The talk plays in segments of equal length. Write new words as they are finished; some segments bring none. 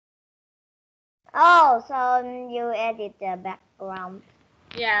Oh, so you edit the background.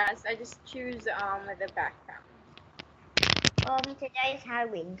 Yes, I just choose the background. Today is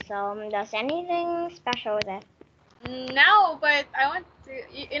Halloween, so does anything special there? No, but I want to.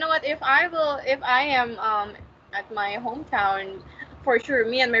 You know what? If I am at my hometown, for sure,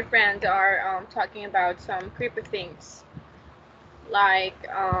 me and my friends are talking about some creepy things like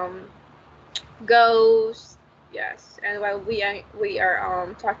ghosts. Yes, and while we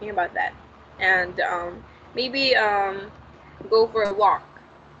are talking about that, and maybe go for a walk.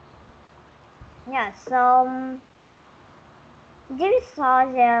 Yeah, so did you saw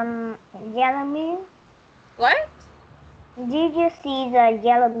the yellow moon? What? Did you see the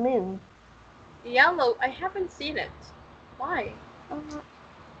yellow moon? Yellow? I haven't seen it. Why?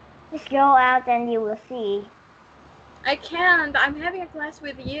 Just go out and you will see. I can't. I'm having a class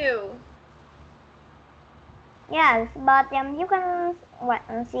with you. Yes, but you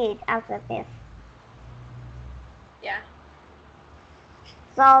can see it after this. Yeah.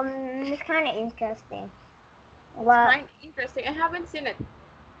 So it's kind of interesting. Well, It's kind of interesting. I haven't seen it.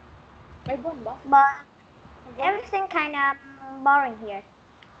 May buwan ba? but May buwan? everything kind of boring here.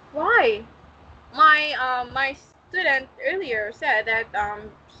 Why? My student earlier said that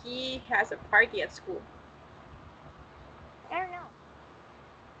he has a party at school. I don't know.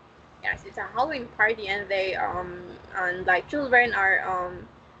 Yes, it's a Halloween party, and they and like children are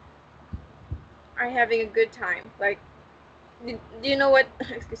having a good time. Like, do you know what?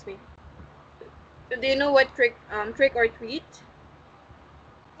 Excuse me. Do you know what trick or treat?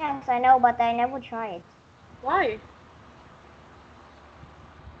 Yes, I know, but I never tried. Why?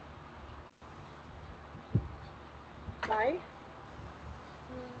 Why?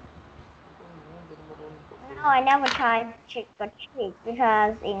 No, I never tried trick or treat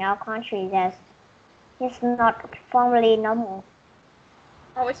because in our country it's not formally normal.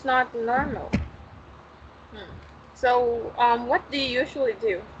 Oh, it's not normal. So, what do you usually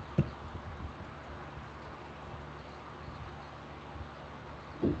do?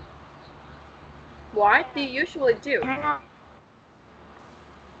 What do you usually do?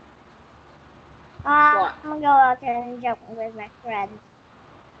 What? I'm gonna go out and jump with my friends.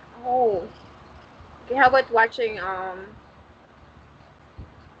 Oh. Okay, how about watching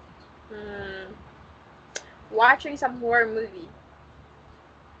hmm, watching some horror movie?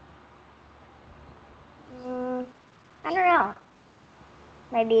 I don't know.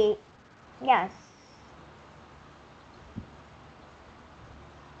 Maybe yes.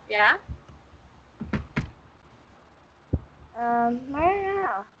 Yeah? I don't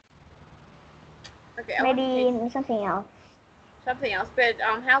know. Okay, I want to say Maybe something else. something else. But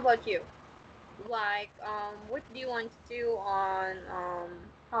how about you? Like what do you want to do on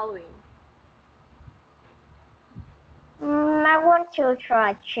Halloween? I want to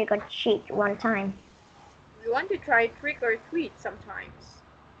try trick or treat one time. You want to try trick or treat sometimes.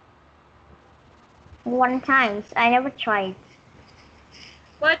 One time. I never tried.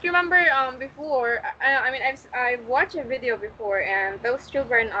 But remember, before, I mean, I've watched a video before, and those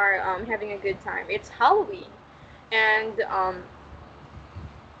children are having a good time. It's Halloween, and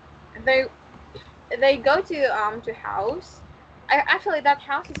they they go to house. Actually, that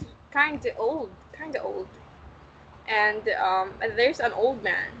house is kind of old, and there's an old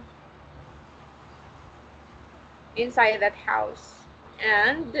man inside that house,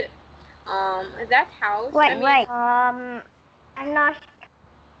 and that house. I mean, Wait. I'm not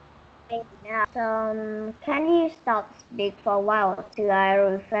now. So can you stop speak for a while till I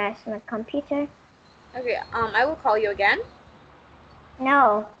refresh my computer? okay. I will call you again.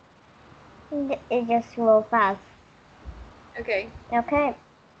 No. It just will fast. Okay. Okay.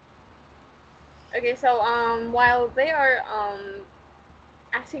 Okay. So while they are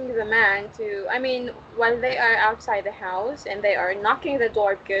asking the man to, I mean, while they are outside the house and they are knocking the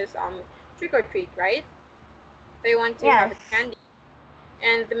door because trick or treat, right? They want to have Yes. a candy,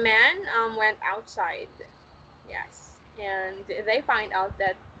 and the man went outside. Yes, and they find out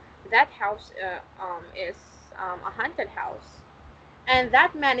that that house is a haunted house, and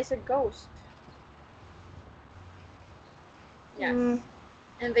that man is a ghost. Yes,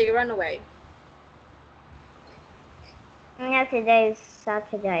 and they run away. Yeah, today is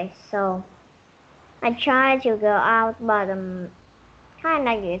Saturday, so I try to go out, but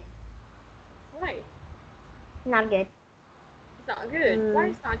kinda good. Why? Not good. It's not good. Why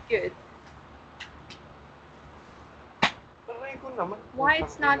it's not good? Why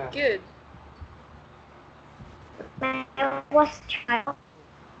it's not good? I was trying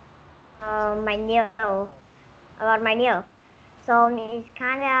my nail about my nail, so it's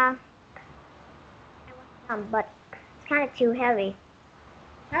kinda but it's kinda too heavy.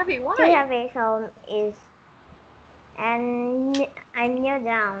 Heavy? Too Why? heavy, so is and I kneel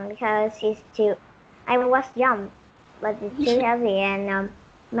down because it's too. I was jump, but it's too heavy, and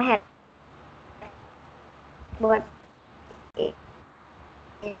my head. But it,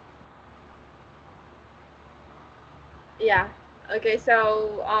 Yeah. Okay,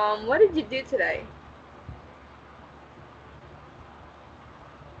 so what did you do today?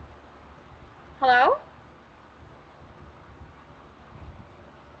 Hello?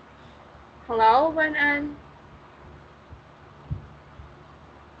 Hello, Banan?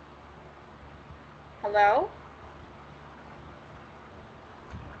 Hello?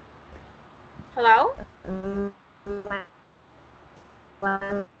 Hello? my,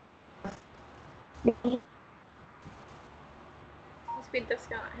 well, Speed test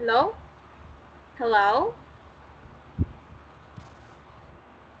ka. Hello? Hello?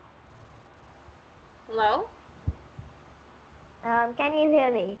 Hello? can you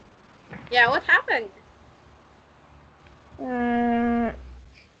hear me? Yeah, what happened?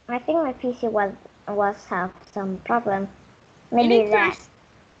 I think my PC was have some problem. You Maybe need to that.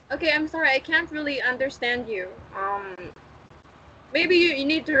 Okay, I'm sorry, I can't really understand you. Maybe you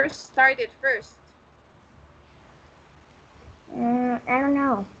need to restart it first. I don't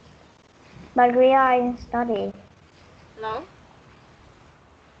know. But we are in study. Hello?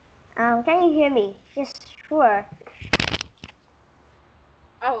 Can you hear me? Yes, sure.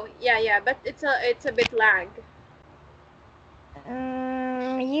 Oh, yeah, but it's a bit lag.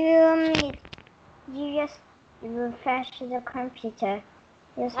 You just refresh the computer.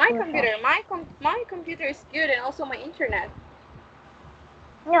 Just My refresh. computer, my computer is good, and also my internet.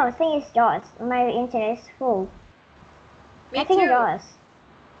 No, I think it's yours. My internet is full. Me I think too. yours.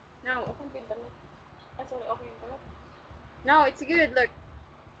 No, open the internet. That's what open internet. No, it's good. Look.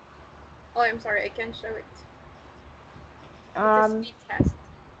 Oh, I'm sorry, I can't show it. It's a speed test.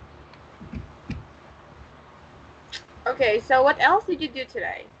 Okay, so what else did you do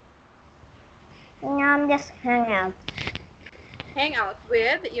today? Just hang out. Hang out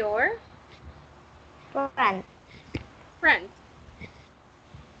with your Friend. friend.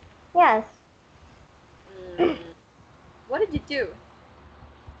 Yes. What did you do?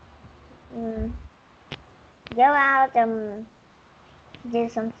 Go out do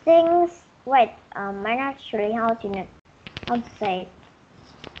some things. Wait, I'm not sure how to say it.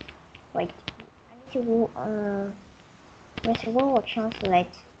 Wait, I need to Google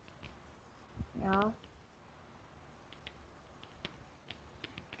Translate. No.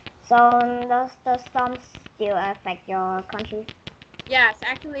 So does the storm still affect your country? Yes,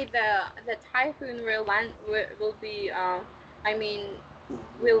 actually, the typhoon will be. I mean,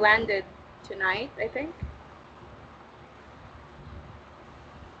 we landed tonight, I think.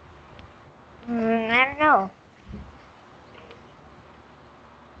 I don't know.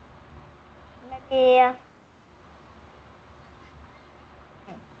 Maybe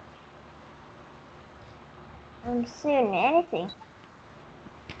soon anything.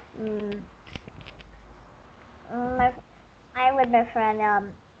 I with my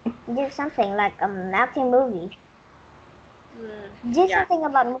friend do something like acting movie. Do Yeah. something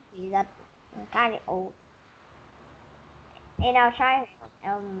about movies that kind of old. In our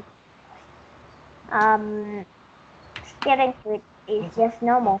childhood, getting to it is just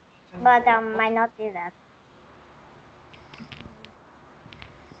normal, but might not do that.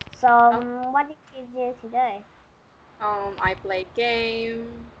 So what did you do today? I played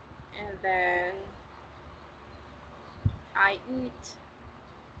game, and then I eat,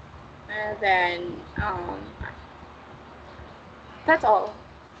 and then that's all.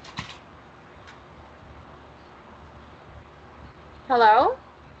 Hello?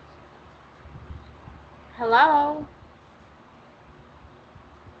 Hello?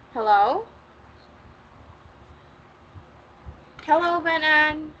 Hello? Hello,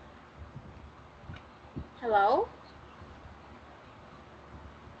 Benan? Hello?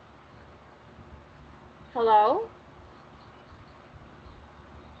 Hello?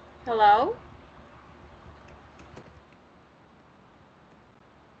 Hello?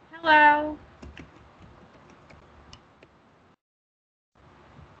 Hello?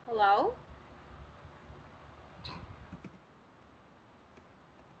 Hello?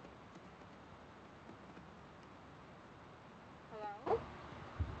 Hello?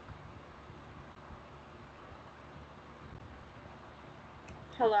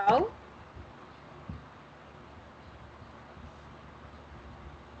 Hello?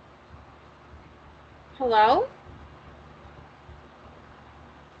 Hello?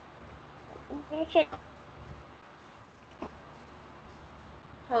 You should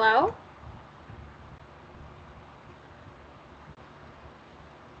Hello?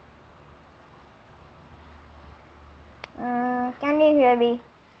 Can you hear me?